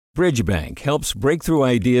Bridgebank helps breakthrough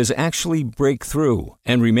ideas actually break through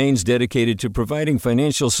and remains dedicated to providing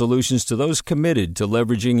financial solutions to those committed to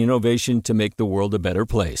leveraging innovation to make the world a better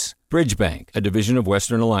place. Bridgebank, a division of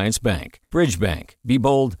Western Alliance Bank. Bridgebank. Be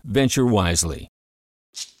bold, venture wisely.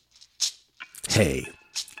 Hey,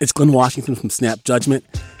 it's Glenn Washington from Snap Judgment.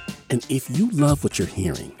 And if you love what you're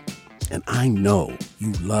hearing, and I know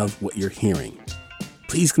you love what you're hearing,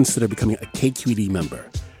 please consider becoming a KQED member.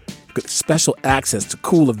 Get special access to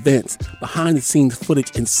cool events, behind-the-scenes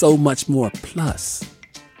footage, and so much more. Plus,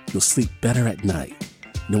 you'll sleep better at night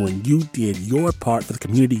knowing you did your part for the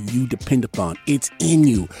community you depend upon. It's in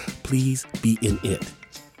you. Please be in it.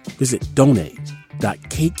 Visit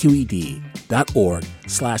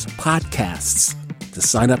donate.kqed.org/podcasts to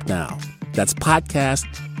sign up now. That's podcast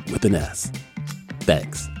with an S.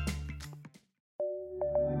 Thanks.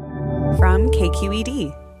 From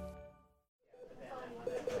KQED.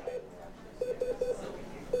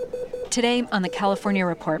 Today on the California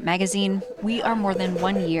Report magazine, we are more than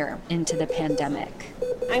 1 year into the pandemic.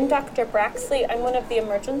 I'm Dr. Braxley. I'm one of the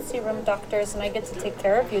emergency room doctors, and I get to take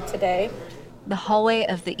care of you today. The hallway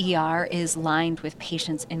of the ER is lined with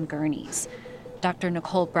patients in gurneys. Dr.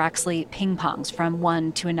 Nicole Braxley ping-pongs from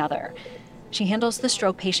one to another. She handles the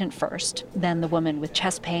stroke patient first, then the woman with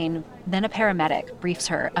chest pain, then a paramedic briefs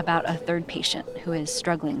her about a third patient who is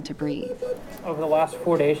struggling to breathe. Over the last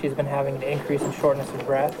 4 days, she's been having an increase in shortness of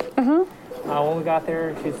breath. When we got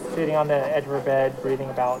there, she's sitting on the edge of her bed, breathing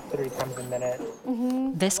about 30 times a minute.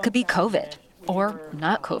 This could be COVID, or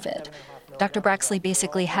not COVID. Dr. Braxley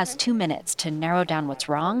basically has 2 minutes to narrow down what's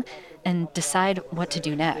wrong and decide what to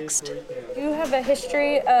do next. Do you have a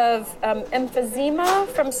history of emphysema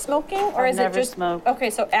from smoking, or is it just smoked. Okay,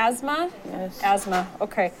 so asthma? Yes. Asthma,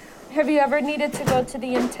 okay. Have you ever needed to go to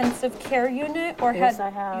the intensive care unit? Or Yes, I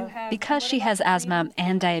have. Because she has asthma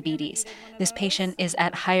and diabetes, this patient is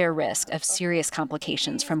at higher risk of serious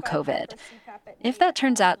complications from COVID. If that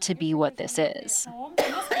turns out to be what this is. They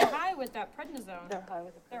must be high with that prednisone. They're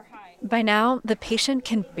high. By now, the patient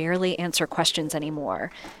can barely answer questions anymore.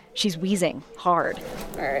 She's wheezing hard.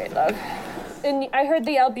 All right, love. And I heard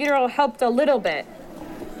the albuterol helped a little bit.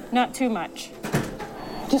 Not too much.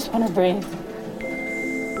 Just want to breathe.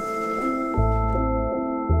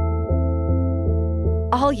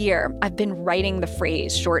 All year, I've been writing the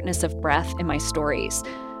phrase shortness of breath in my stories,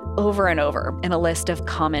 over and over in a list of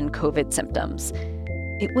common COVID symptoms.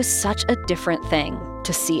 It was such a different thing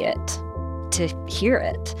to see it, to hear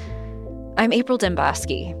it. I'm April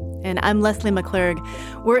Dembosky. And I'm Lesley McClurg.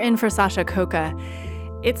 We're in for Sasha Coca.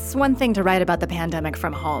 It's one thing to write about the pandemic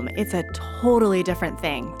from home. It's a totally different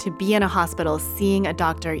thing to be in a hospital seeing a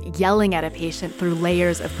doctor yelling at a patient through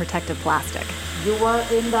layers of protective plastic. You are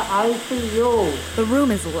in the ICU. The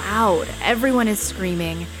room is loud. Everyone is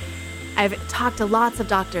screaming. I've talked to lots of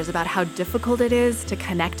doctors about how difficult it is to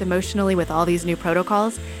connect emotionally with all these new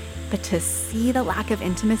protocols, but to see the lack of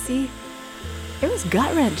intimacy, it was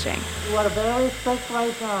gut-wrenching. You are very sick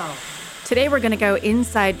right now. Today we're going to go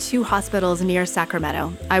inside 2 hospitals near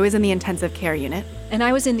Sacramento. I was in the intensive care unit. And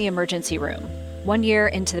I was in the emergency room. 1 year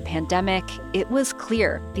into the pandemic, it was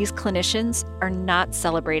clear these clinicians are not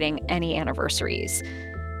celebrating any anniversaries.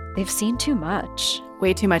 They've seen too much.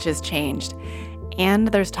 Way too much has changed. And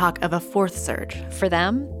there's talk of a 4th surge. For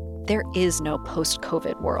them, there is no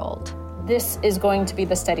post-COVID world. This is going to be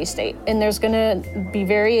the steady state, and there's going to be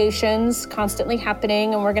variations constantly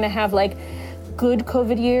happening, and we're going to have like good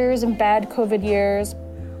COVID years and bad COVID years.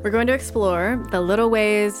 We're going to explore the little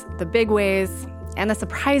ways, the big ways, and the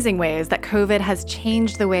surprising ways that COVID has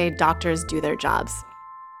changed the way doctors do their jobs.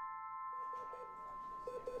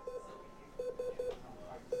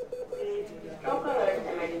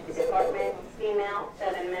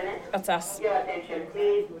 That's us.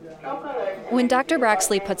 When Dr.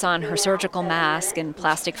 Braxley puts on her surgical mask and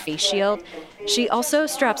plastic face shield, she also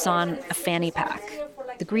straps on a fanny pack.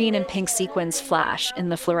 The green and pink sequins flash in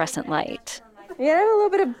the fluorescent light. Yeah, a little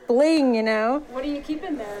bit of bling, you know. What do you keep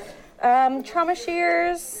in there? Trauma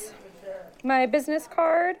shears, my business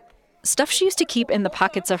card. Stuff she used to keep in the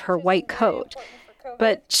pockets of her white coat.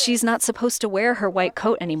 But she's not supposed to wear her white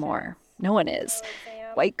coat anymore. No one is.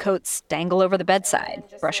 White coats dangle over the bedside,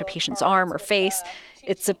 brush a patient's arm or face.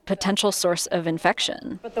 It's a potential source of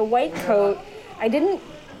infection. But the white coat,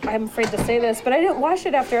 I'm afraid to say this, but I didn't wash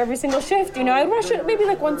it after every single shift. You know, I'd wash it maybe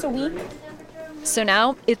like once a week. So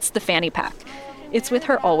now it's the fanny pack. It's with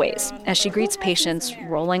her always, as she greets patients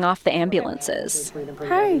rolling off the ambulances.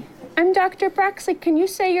 Hi, I'm Dr. Braxley. Can you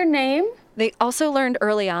say your name? They also learned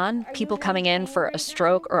early on, people coming in for a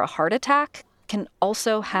stroke or a heart attack can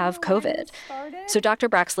also have COVID. So Dr.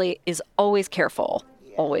 Braxley is always careful,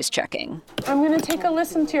 always checking. I'm going to take a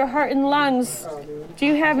listen to your heart and lungs. Do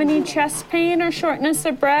you have any chest pain or shortness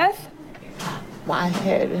of breath? My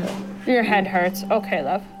head hurts. Your head hurts. Okay,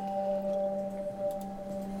 love.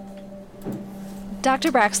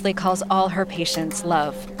 Dr. Braxley calls all her patients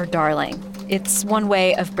love or darling. It's one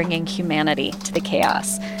way of bringing humanity to the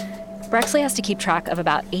chaos. Braxley has to keep track of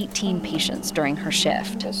about 18 patients during her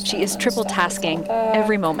shift. She is triple tasking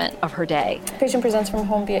every moment of her day. Patient presents from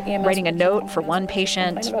home via EMS. Writing a note for one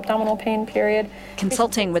patient, Abdominal pain, period.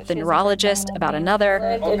 Consulting with the neurologist about another.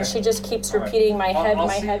 And she just keeps repeating, my head,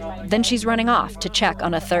 my head, my head. Then she's running off to check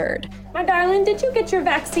on a third. My darling, did you get your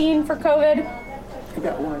vaccine for COVID? I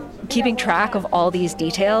got one. Keeping track of all these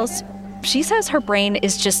details, she says her brain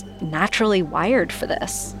is just naturally wired for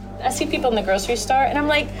this. I see people in the grocery store, and I'm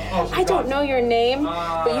like, I don't know your name,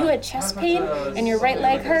 but you had chest pain, and your right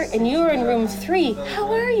leg hurt, and you were in room 3.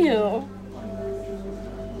 How are you?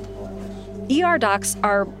 ER docs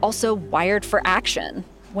are also wired for action.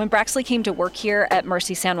 When Braxley came to work here at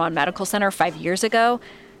Mercy San Juan Medical Center 5 years ago,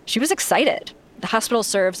 she was excited. The hospital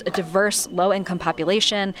serves a diverse, low-income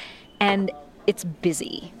population, and it's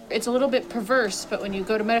busy. It's a little bit perverse, but when you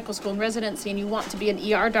go to medical school and residency and you want to be an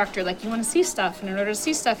ER doctor, like you want to see stuff, and in order to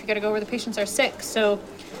see stuff, you got to go where the patients are sick. So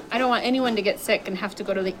I don't want anyone to get sick and have to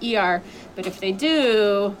go to the ER, but if they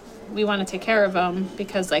do, we want to take care of them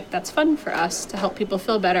because that's fun for us to help people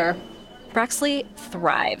feel better. Braxley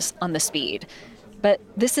thrives on the speed, but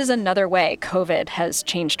this is another way COVID has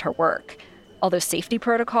changed her work. All those safety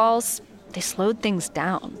protocols, they slowed things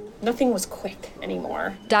down. Nothing was quick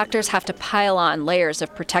anymore. Doctors have to pile on layers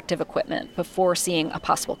of protective equipment before seeing a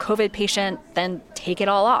possible COVID patient, then take it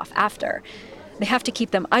all off after. They have to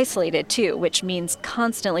keep them isolated too, which means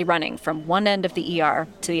constantly running from one end of the ER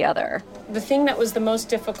to the other. The thing that was the most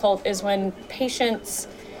difficult is when patients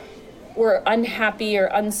were unhappy or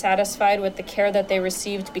unsatisfied with the care that they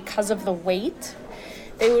received because of the wait.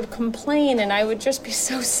 They would complain, and I would just be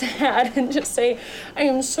so sad and just say, I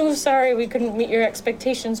am so sorry we couldn't meet your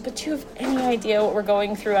expectations, but do you have any idea what we're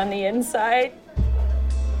going through on the inside?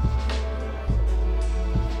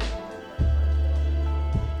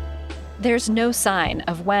 There's no sign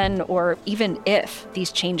of when or even if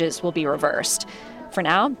these changes will be reversed. For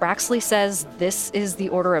now, Braxley says this is the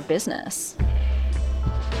order of business.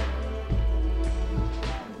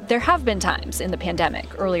 There have been times in the pandemic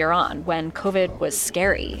earlier on when COVID was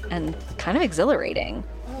scary and kind of exhilarating.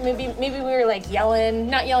 Maybe we were yelling,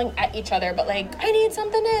 not yelling at each other, but I need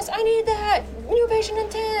something this, I need that, new patient in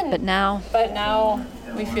 10. But now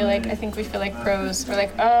I think we feel like pros.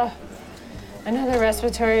 We're another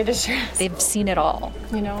respiratory distress. They've seen it all.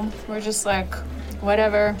 We're just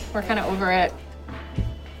whatever, we're kind of over it.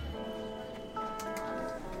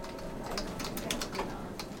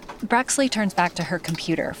 Braxley turns back to her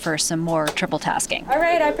computer for some more triple tasking. All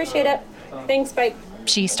right, I appreciate it. Thanks, bye.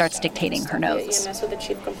 She starts dictating her notes. EMS with a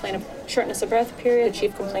chief complaint of shortness of breath, period.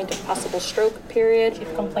 Chief complaint of possible stroke, period.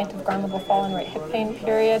 Chief complaint of garmentable fall and right hip pain,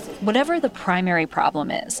 period. Whatever the primary problem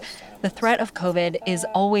is, the threat of COVID is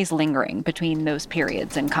always lingering between those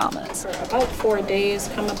periods and commas. For about 4 days,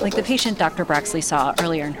 like the patient Dr. Braxley saw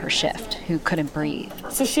earlier in her shift who couldn't breathe.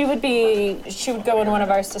 So she would go in one of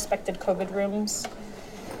our suspected COVID rooms.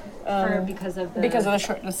 Because of the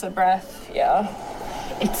shortness of breath, yeah.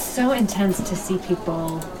 It's so intense to see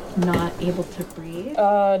people not able to breathe.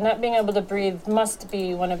 Not being able to breathe must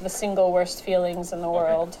be one of the single worst feelings in the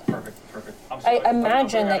world. Perfect. I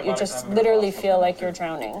imagine that you just literally feel like you're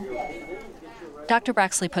drowning. Dr.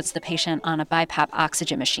 Braxley puts the patient on a BiPAP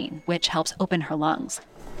oxygen machine, which helps open her lungs.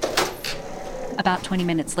 About 20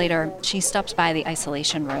 minutes later, she stops by the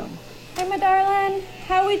isolation room. Hey, my darling,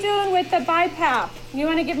 how we doing with the BiPAP? You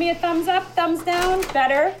want to give me a thumbs up, thumbs down?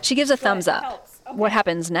 Better? She gives a thumbs up. Okay. What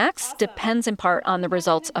happens next depends in part on the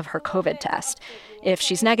results of her COVID test. If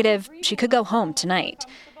she's negative, she could go home tonight.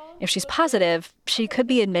 If she's positive, she could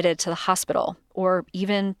be admitted to the hospital or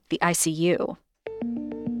even the ICU.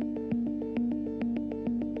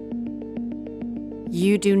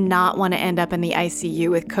 You do not want to end up in the ICU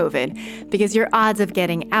with COVID because your odds of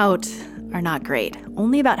getting out are not great.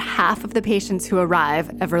 Only about half of the patients who arrive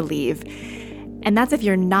ever leave. And that's if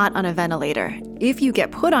you're not on a ventilator. If you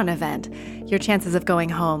get put on a vent, your chances of going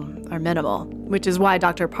home are minimal, which is why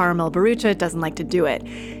Dr. Paramil Barucha doesn't like to do it.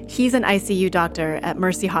 He's an ICU doctor at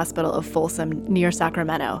Mercy Hospital of Folsom near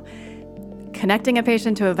Sacramento. Connecting a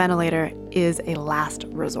patient to a ventilator is a last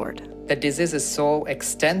resort. The disease is so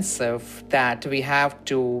extensive that we have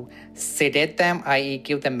to sedate them, i.e.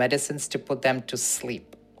 give them medicines to put them to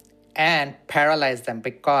sleep, and paralyze them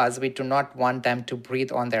because we do not want them to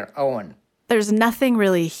breathe on their own. There's nothing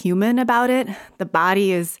really human about it. The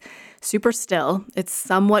body is super still. It's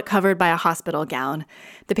somewhat covered by a hospital gown.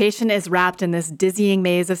 The patient is wrapped in this dizzying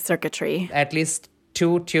maze of circuitry. At least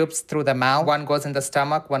 2 tubes through the mouth. One goes in the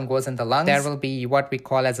stomach, one goes in the lungs. There will be what we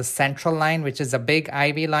call as a central line, which is a big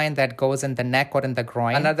IV line that goes in the neck or in the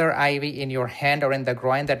groin. Another IV in your hand or in the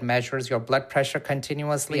groin that measures your blood pressure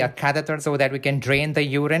continuously. A catheter so that we can drain the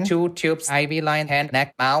urine. 2 tubes, IV line, hand,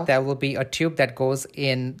 neck, mouth. There will be a tube that goes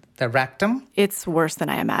in the rectum. It's worse than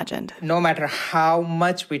I imagined. No matter how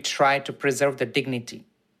much we try to preserve the dignity,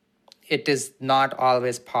 it is not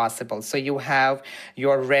always possible. So you have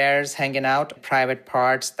your rares hanging out, private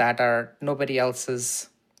parts that are nobody else's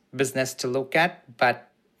business to look at. But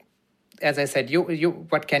as I said, you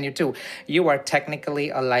what can you do? You are technically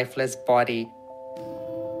a lifeless body.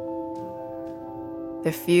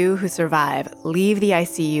 The few who survive leave the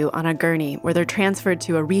ICU on a gurney where they're transferred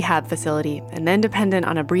to a rehab facility and then dependent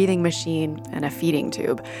on a breathing machine and a feeding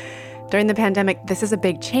tube. During the pandemic, this is a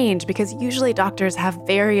big change because usually doctors have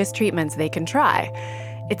various treatments they can try.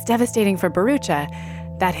 It's devastating for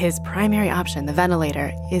Bharucha that his primary option, the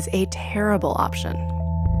ventilator, is a terrible option.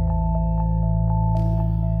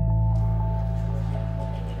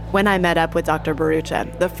 When I met up with Dr.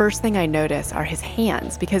 Bharucha, the first thing I notice are his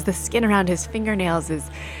hands because the skin around his fingernails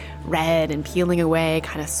is red and peeling away,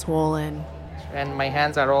 kind of swollen. And my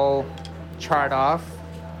hands are all charred off.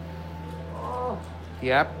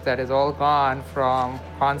 Yep, that is all gone from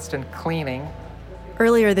constant cleaning.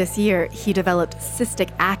 Earlier this year, he developed cystic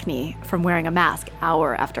acne from wearing a mask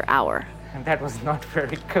hour after hour. And that was not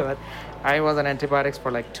very good. I was on antibiotics for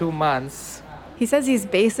like 2 months. He says he's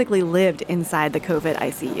basically lived inside the COVID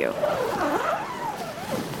ICU.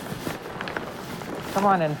 Come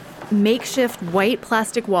on in. Makeshift white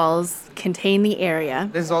plastic walls contain the area.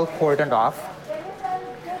 This is all cordoned off.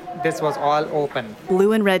 This was all open.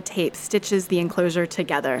 Blue and red tape stitches the enclosure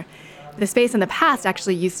together. The space in the past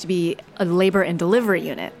actually used to be a labor and delivery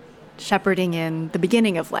unit, shepherding in the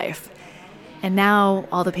beginning of life. And now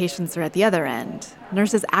all the patients are at the other end.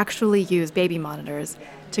 Nurses actually use baby monitors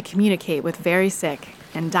to communicate with very sick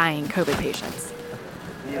and dying COVID patients.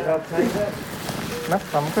 Need help tying that? No,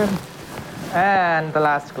 I'm good. And the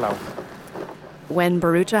last glove. When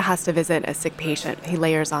Bharucha has to visit a sick patient, he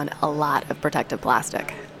layers on a lot of protective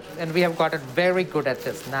plastic. And we have gotten very good at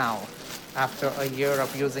this now, after a year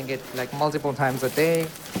of using it like multiple times a day.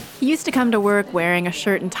 He used to come to work wearing a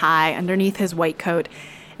shirt and tie underneath his white coat,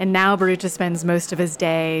 and now Bharucha spends most of his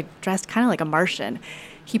day dressed kind of like a Martian.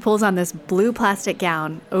 He pulls on this blue plastic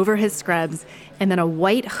gown over his scrubs, and then a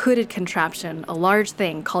white hooded contraption, a large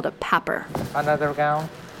thing called a papper. Another gown,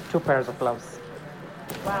 2 pairs of gloves.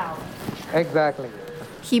 Wow. Exactly.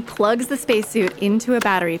 He plugs the spacesuit into a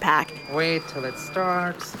battery pack. Wait till it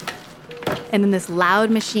starts. And then this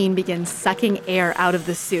loud machine begins sucking air out of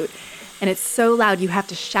the suit. And it's so loud you have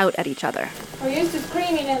to shout at each other. We're used to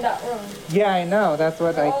screaming in that room. Yeah, I know. That's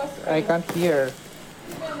what I can't hear.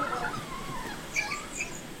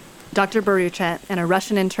 Dr. Bharucha and a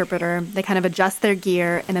Russian interpreter, they kind of adjust their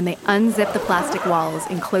gear, and then they unzip the plastic walls,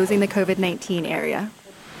 enclosing the COVID-19 area.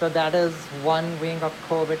 So that is one wing of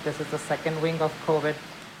COVID. This is the second wing of COVID.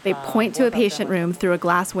 They point to a patient room through a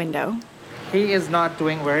glass window. He is not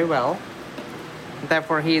doing very well.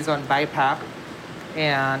 Therefore, he is on BiPAP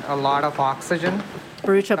and a lot of oxygen.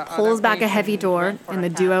 Bharucha pulls back a heavy door, and the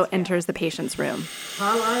duo enters the patient's room.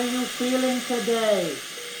 How are you feeling today?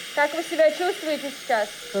 Как вы себя чувствуете сейчас?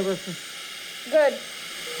 Good.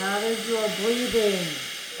 How is your breathing?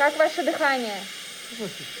 Как ваше дыхание?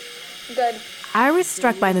 Good. I was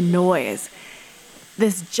struck by the noise.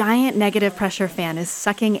 This giant negative pressure fan is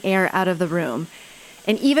sucking air out of the room.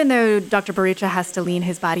 And even though Dr. Bharucha has to lean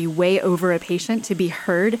his body way over a patient to be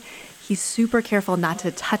heard, he's super careful not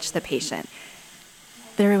to touch the patient.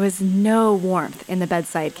 There was no warmth in the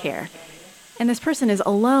bedside care. And this person is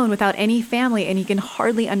alone without any family, and he can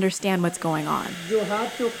hardly understand what's going on. You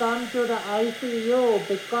have to come to the ICU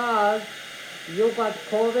because you got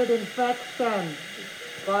COVID infection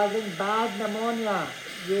causing bad pneumonia.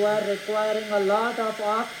 You are requiring a lot of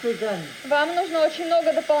oxygen. Вам нужно очень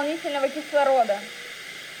много дополнительного кислорода.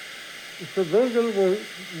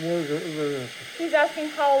 He's asking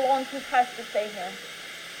how long he has to stay here.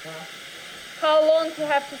 How long he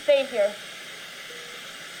have to stay here?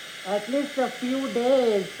 At least a few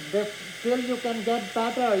days till you can get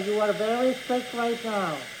better. You are very sick right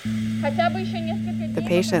now. Хотя бы еще несколько дней. The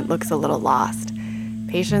patient looks a little lost.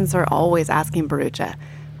 Patients are always asking Bharucha,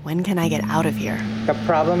 when can I get out of here? The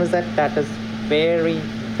problem is that is very,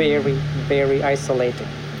 very, very isolating.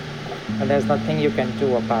 And there's nothing you can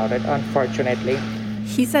do about it, unfortunately.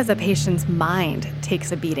 He says a patient's mind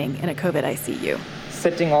takes a beating in a COVID ICU.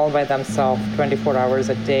 sitting all by themselves 24 hours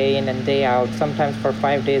a day in and day out, sometimes for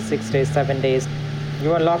 5 days, 6 days, 7 days.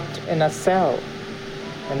 You are locked in a cell,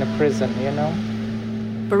 in a prison, you know?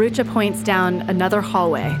 Barucha points down another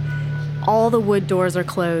hallway. All the wood doors are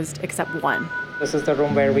closed except one. This is the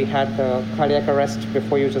room where we had the cardiac arrest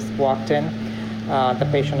before you just walked in. The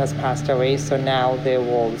patient has passed away, so now they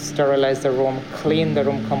will sterilize the room, clean the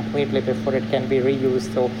room completely before it can be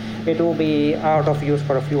reused. So it will be out of use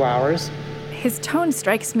for a few hours. His tone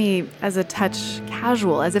strikes me as a touch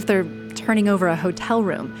casual, as if they're turning over a hotel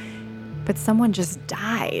room. But someone just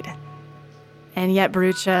died. And yet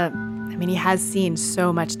Barucha, he has seen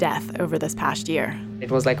so much death over this past year.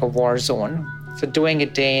 It was like a war zone. So doing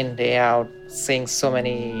it day in, day out, seeing so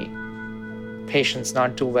many patients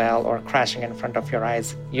not do well or crashing in front of your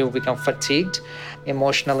eyes, you become fatigued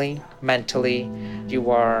emotionally, mentally.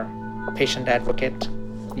 You are a patient advocate.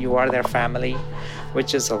 You are their family,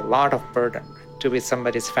 which is a lot of burden to be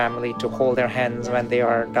somebody's family, to hold their hands when they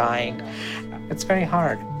are dying. It's very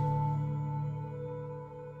hard.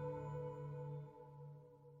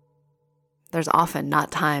 There's often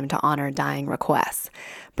not time to honor dying requests.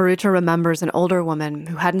 Barucha remembers an older woman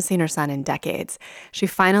who hadn't seen her son in decades. She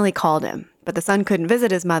finally called him, but the son couldn't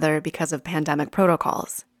visit his mother because of pandemic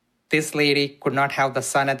protocols. This lady could not have the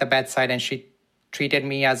son at the bedside, and she treated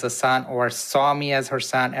me as a son or saw me as her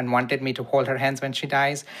son and wanted me to hold her hands when she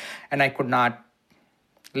dies, and I could not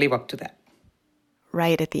live up to that.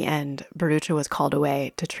 Right at the end, Barucha was called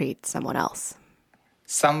away to treat someone else.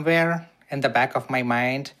 Somewhere in the back of my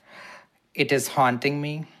mind, it is haunting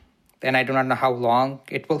me, and I do not know how long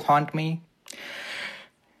it will haunt me.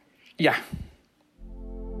 Yeah.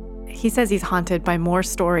 He says he's haunted by more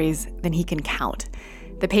stories than he can count.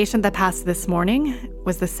 The patient that passed this morning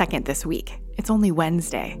was the second this week. It's only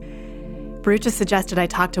Wednesday. Barucha suggested I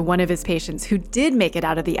talk to one of his patients who did make it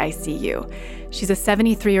out of the ICU. She's a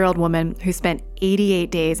 73-year-old woman who spent 88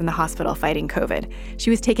 days in the hospital fighting COVID. She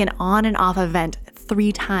was taken on and off a vent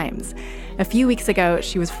 3 times. A few weeks ago,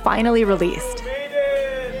 she was finally released.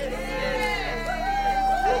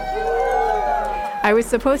 I was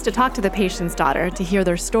supposed to talk to the patient's daughter to hear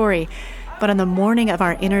their story, but on the morning of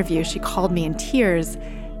our interview, she called me in tears.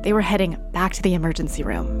 They were heading back to the emergency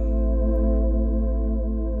room.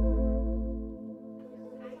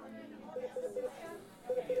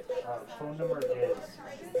 Phone number is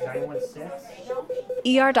 916.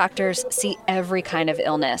 ER doctors see every kind of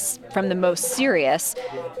illness, from the most serious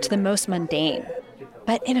to the most mundane.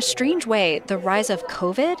 But in a strange way, the rise of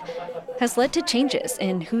COVID has led to changes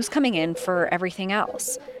in who's coming in for everything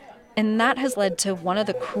else. And that has led to one of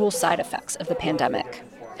the cruel side effects of the pandemic,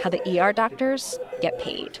 how the ER doctors get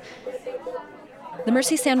paid. The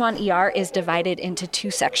Mercy San Juan ER is divided into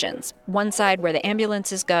 2 sections. One side where the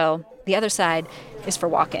ambulances go, the other side is for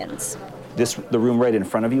walk-ins. The room right in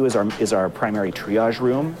front of you is our primary triage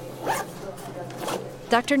room.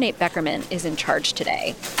 Dr. Nate Beckerman is in charge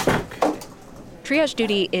today. Triage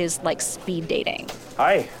duty is like speed dating.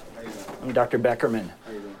 Hi, I'm Dr. Beckerman.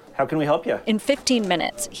 How can we help you? In 15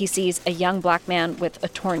 minutes, he sees a young black man with a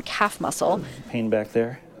torn calf muscle. Pain back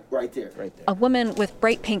there? Right there. A woman with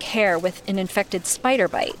bright pink hair with an infected spider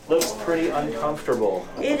bite. Looks pretty uncomfortable.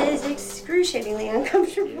 It is excruciatingly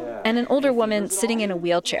uncomfortable. Yeah. And an older woman sitting in a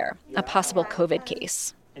wheelchair, a possible COVID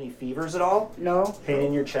case. Any fevers at all? No. Pain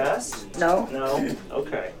in your chest? No. No?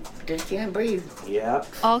 Okay. Just can't breathe. Yeah.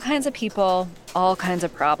 All kinds of people, all kinds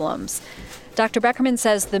of problems. Dr. Beckerman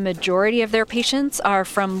says the majority of their patients are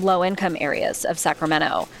from low-income areas of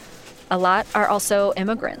Sacramento. A lot are also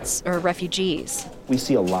immigrants or refugees. We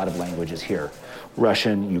see a lot of languages here.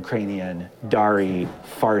 Russian, Ukrainian, Dari,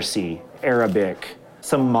 Farsi, Arabic,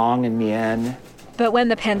 some Hmong and Mien. But when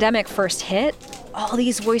the pandemic first hit, all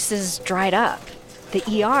these voices dried up.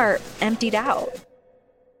 The ER emptied out.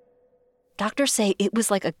 Doctors say it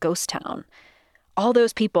was like a ghost town. All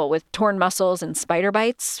those people with torn muscles and spider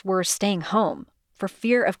bites were staying home for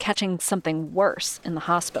fear of catching something worse in the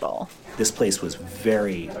hospital. This place was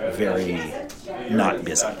very, very not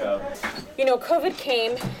busy. You know, COVID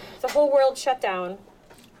came, the whole world shut down.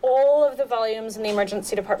 All of the volumes in the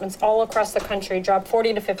emergency departments all across the country dropped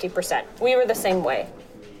 40 to 50%. We were the same way.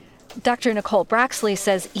 Dr. Nicole Braxley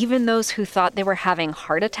says even those who thought they were having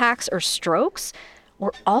heart attacks or strokes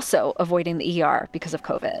were also avoiding the ER because of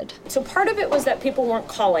COVID. So part of it was that people weren't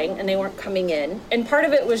calling and they weren't coming in. And part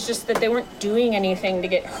of it was just that they weren't doing anything to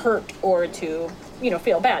get hurt or to,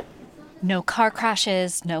 feel bad. No car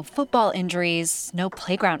crashes, no football injuries, no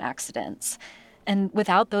playground accidents. And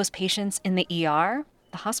without those patients in the ER,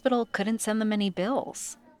 the hospital couldn't send them any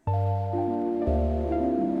bills.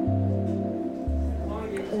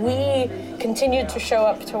 We continued to show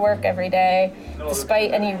up to work every day,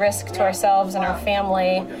 despite any risk to ourselves and our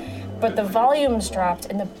family. But the volumes dropped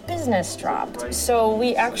and the business dropped. So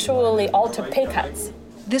we actually all took pay cuts.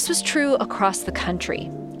 This was true across the country.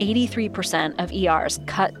 83% of ERs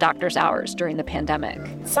cut doctors' hours during the pandemic.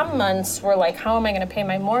 Some months were like, how am I going to pay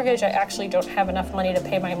my mortgage? I actually don't have enough money to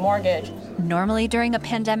pay my mortgage. Normally during a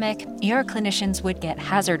pandemic, ER clinicians would get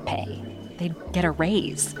hazard pay. They'd get a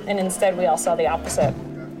raise. And instead, we all saw the opposite.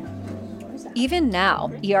 Even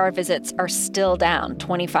now, ER visits are still down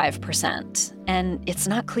 25%, and it's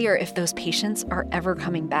not clear if those patients are ever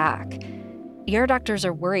coming back. ER doctors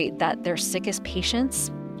are worried that their sickest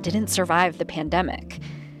patients didn't survive the pandemic,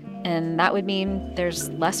 and that would mean there's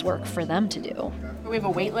less work for them to do. We have a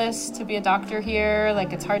wait list to be a doctor here.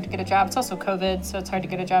 Like, it's hard to get a job. It's also COVID, so it's hard to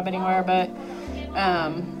get a job anywhere, but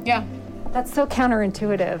yeah. That's so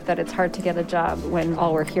counterintuitive that it's hard to get a job when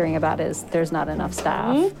all we're hearing about is there's not enough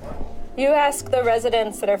staff. Mm-hmm. You ask the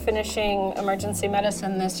residents that are finishing emergency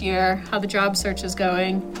medicine this year how the job search is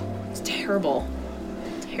going. It's terrible.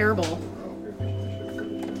 Terrible.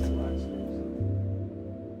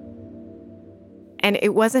 And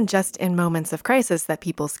it wasn't just in moments of crisis that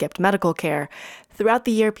people skipped medical care. Throughout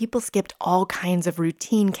the year, people skipped all kinds of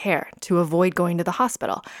routine care to avoid going to the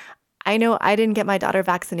hospital. I know I didn't get my daughter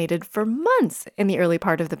vaccinated for months in the early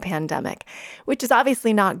part of the pandemic, which is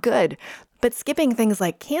obviously not good. But skipping things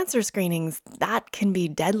like cancer screenings, that can be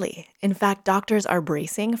deadly. In fact, doctors are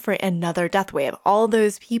bracing for another death wave. All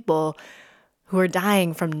those people who are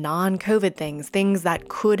dying from non-COVID things that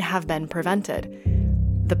could have been prevented.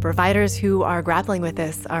 The providers who are grappling with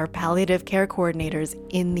this are palliative care coordinators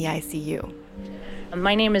in the ICU.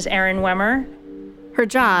 My name is Erin Wemmer. Her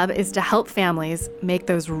job is to help families make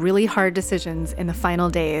those really hard decisions in the final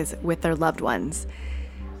days with their loved ones.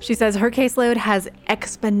 She says her caseload has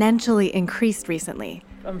exponentially increased recently.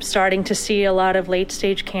 I'm starting to see a lot of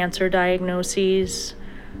late-stage cancer diagnoses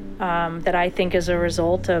that I think is a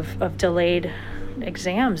result of delayed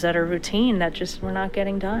exams that are routine that just we're not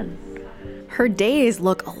getting done. Her days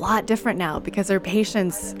look a lot different now because her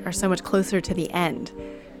patients are so much closer to the end.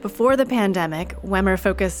 Before the pandemic, Wemmer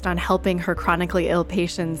focused on helping her chronically ill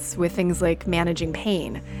patients with things like managing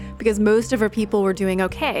pain, because most of her people were doing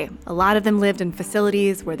okay. A lot of them lived in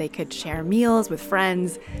facilities where they could share meals with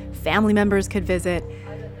friends, family members could visit,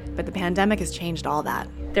 but the pandemic has changed all that.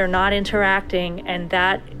 They're not interacting, and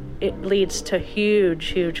that it leads to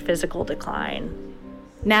huge physical decline.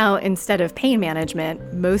 Now, instead of pain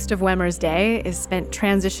management, most of Wemmer's day is spent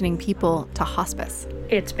transitioning people to hospice.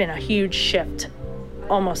 It's been a huge shift.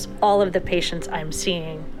 Almost all of the patients I'm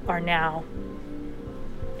seeing are now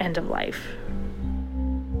end of life.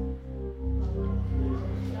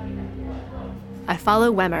 I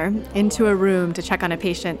follow Wemmer into a room to check on a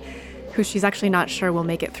patient who she's actually not sure will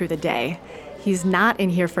make it through the day. He's not in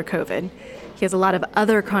here for COVID. He has a lot of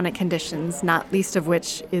other chronic conditions, not least of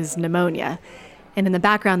which is pneumonia. And in the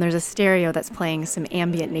background, there's a stereo that's playing some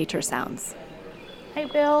ambient nature sounds. Hey,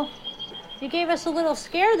 Bill. You gave us a little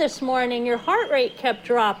scare this morning. Your heart rate kept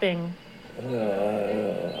dropping.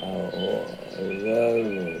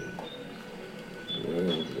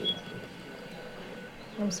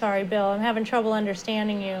 I'm sorry, Bill. I'm having trouble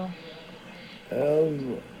understanding you.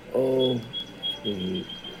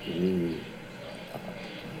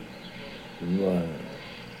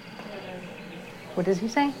 What does he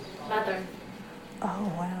say? Mother.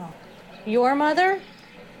 Oh, wow. Your mother?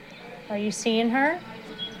 Are you seeing her?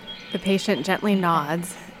 The patient gently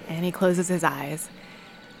nods, and he closes his eyes.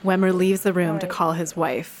 Wemmer leaves the room to call his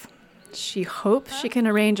wife. She hopes she can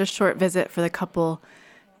arrange a short visit for the couple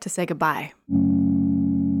to say goodbye.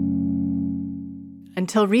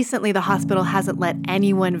 Until recently, the hospital hasn't let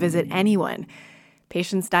anyone visit anyone.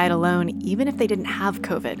 Patients died alone, even if they didn't have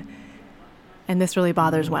COVID. And this really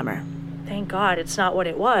bothers Wemmer. Thank God it's not what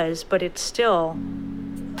it was, but it's still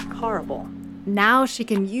horrible. Now she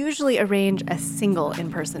can usually arrange a single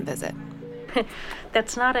in-person visit.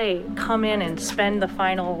 That's not a come in and spend the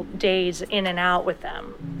final days in and out with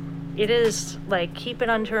them. It is like keep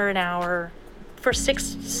it under an hour. For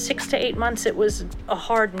six to 8 months, it was a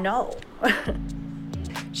hard no.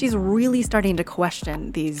 She's really starting to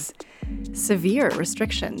question these severe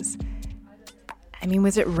restrictions. I mean,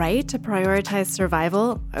 was it right to prioritize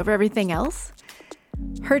survival over everything else?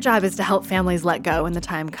 Her job is to help families let go when the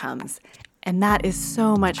time comes. And that is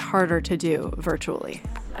so much harder to do virtually.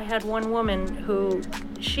 I had one woman who,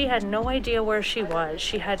 she had no idea where she was.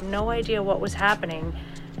 She had no idea what was happening.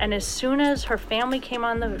 And as soon as her family came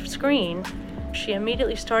on the screen, she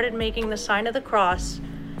immediately started making the sign of the cross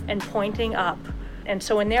and pointing up. And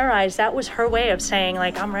so in their eyes, that was her way of saying,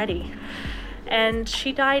 like, I'm ready. and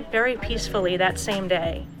she died very peacefully that same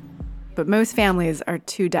day. But most families are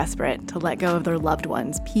too desperate to let go of their loved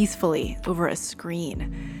ones peacefully over a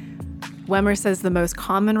screen. Wemmer says the most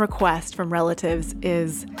common request from relatives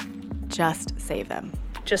is just save them.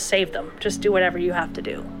 Just save them. Just do whatever you have to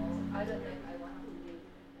do.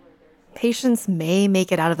 Patients may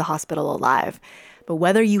make it out of the hospital alive, but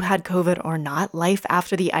whether you had COVID or not, life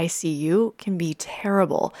after the ICU can be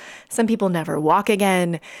terrible. Some people never walk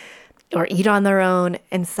again or eat on their own,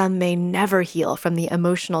 and some may never heal from the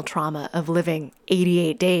emotional trauma of living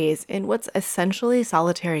 88 days in what's essentially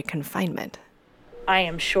solitary confinement. I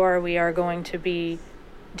am sure we are going to be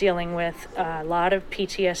dealing with a lot of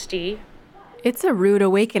PTSD. It's a rude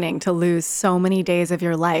awakening to lose so many days of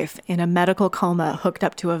your life in a medical coma hooked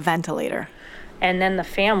up to a ventilator. And then the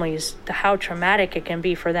families, how traumatic it can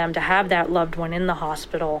be for them to have that loved one in the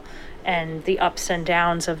hospital and the ups and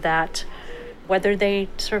downs of that, whether they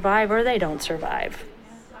survive or they don't survive.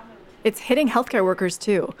 It's hitting healthcare workers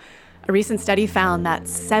too. A recent study found that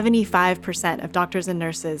 75% of doctors and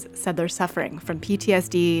nurses said they're suffering from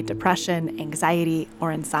PTSD, depression, anxiety,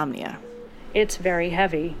 or insomnia. It's very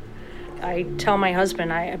heavy. I tell my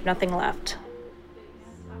husband I have nothing left.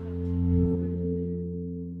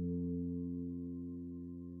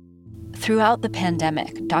 Throughout the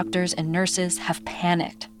pandemic, doctors and nurses have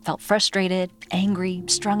panicked, felt frustrated, angry,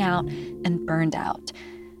 strung out, and burned out.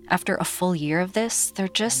 After a full year of this, they're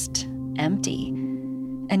just empty.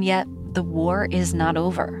 And yet, the war is not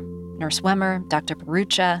over. Nurse Wemmer, Dr.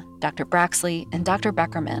 Barucha, Dr. Braxley, and Dr.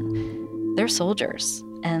 Beckerman, they're soldiers,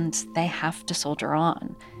 and they have to soldier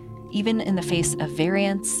on, even in the face of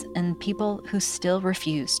variants and people who still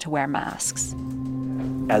refuse to wear masks.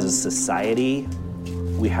 As a society,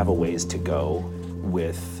 we have a ways to go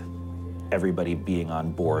with everybody being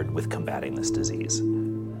on board with combating this disease.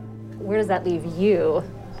 Where does that leave you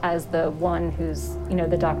as the one who's,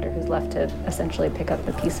 the doctor who's left to essentially pick up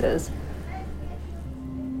the pieces?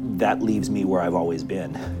 That leaves me where I've always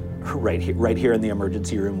been, right here in the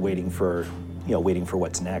emergency room, waiting for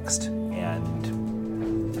what's next. And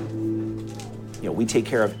we take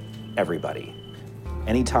care of everybody.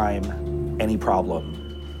 Anytime, any problem,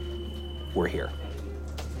 we're here.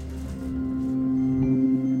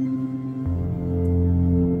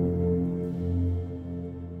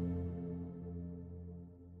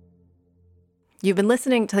 You've been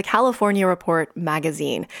listening to the California Report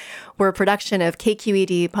magazine. We're a production of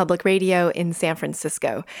KQED Public Radio in San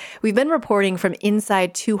Francisco. We've been reporting from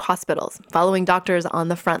inside 2 hospitals, following doctors on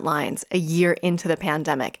the front lines a year into the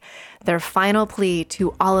pandemic. Their final plea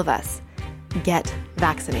to all of us: get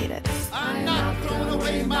vaccinated. I'm not throwing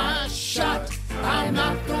away my shot. I'm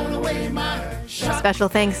not throwing away my shot. Special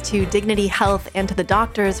thanks to Dignity Health and to the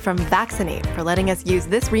doctors from Vaccinate for letting us use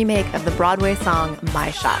this remake of the Broadway song, My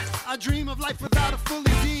Shot. I dream of life without a full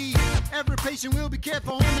ED. Every patient will be cared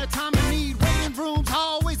for in their time of need. Waiting rooms,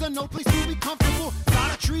 hallways, and no place to be comfortable.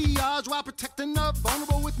 Lot of triage while protecting the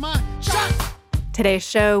vulnerable with my shot. Today's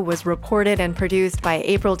show was reported and produced by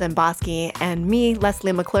April Dembosky and me,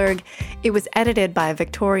 Lesley McClurg. It was edited by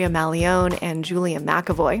Victoria Malleone and Julia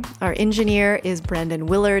McAvoy. Our engineer is Brendan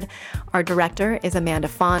Willard. Our director is Amanda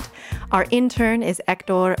Font. Our intern is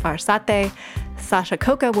Hector Arzate. Sasha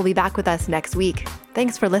Coca will be back with us next week.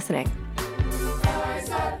 Thanks for listening. It's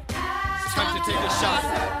time to take a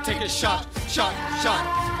shot. Take a shot. Shot.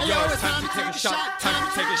 Shot. Yo, it's time to take a shot. Time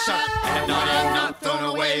to take a shot. And I am not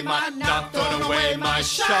throwing away my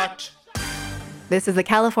shot. This is the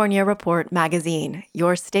California Report magazine.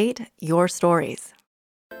 Your state, your stories.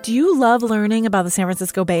 Do you love learning about the San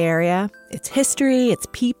Francisco Bay Area? Its history, its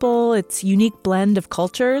people, its unique blend of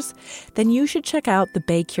cultures? Then you should check out the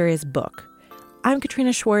Bay Curious book. I'm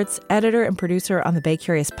Katrina Schwartz, editor and producer on the Bay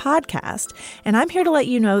Curious podcast, and I'm here to let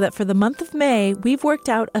you know that for the month of May, we've worked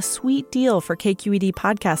out a sweet deal for KQED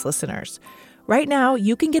podcast listeners. Right now,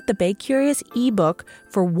 you can get the Bay Curious ebook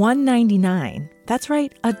for $1.99. That's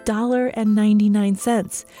right,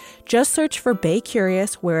 $1.99. Just search for Bay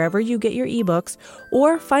Curious wherever you get your ebooks,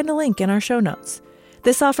 or find a link in our show notes.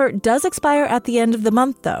 This offer does expire at the end of the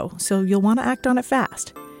month, though, so you'll want to act on it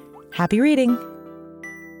fast. Happy reading!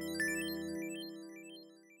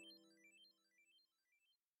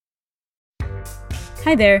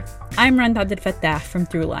 Hi there, I'm Rand Abdel Fattah from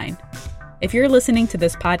Throughline. If you're listening to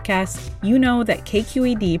this podcast, you know that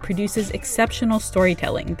KQED produces exceptional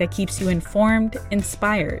storytelling that keeps you informed,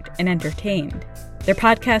 inspired, and entertained. Their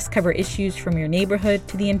podcasts cover issues from your neighborhood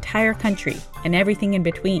to the entire country and everything in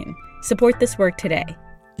between. Support this work today.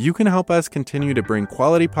 You can help us continue to bring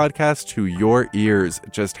quality podcasts to your ears.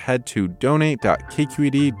 Just head to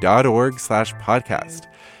donate.kqed.org/podcast.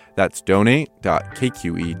 That's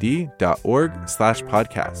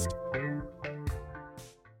donate.kqed.org/podcast.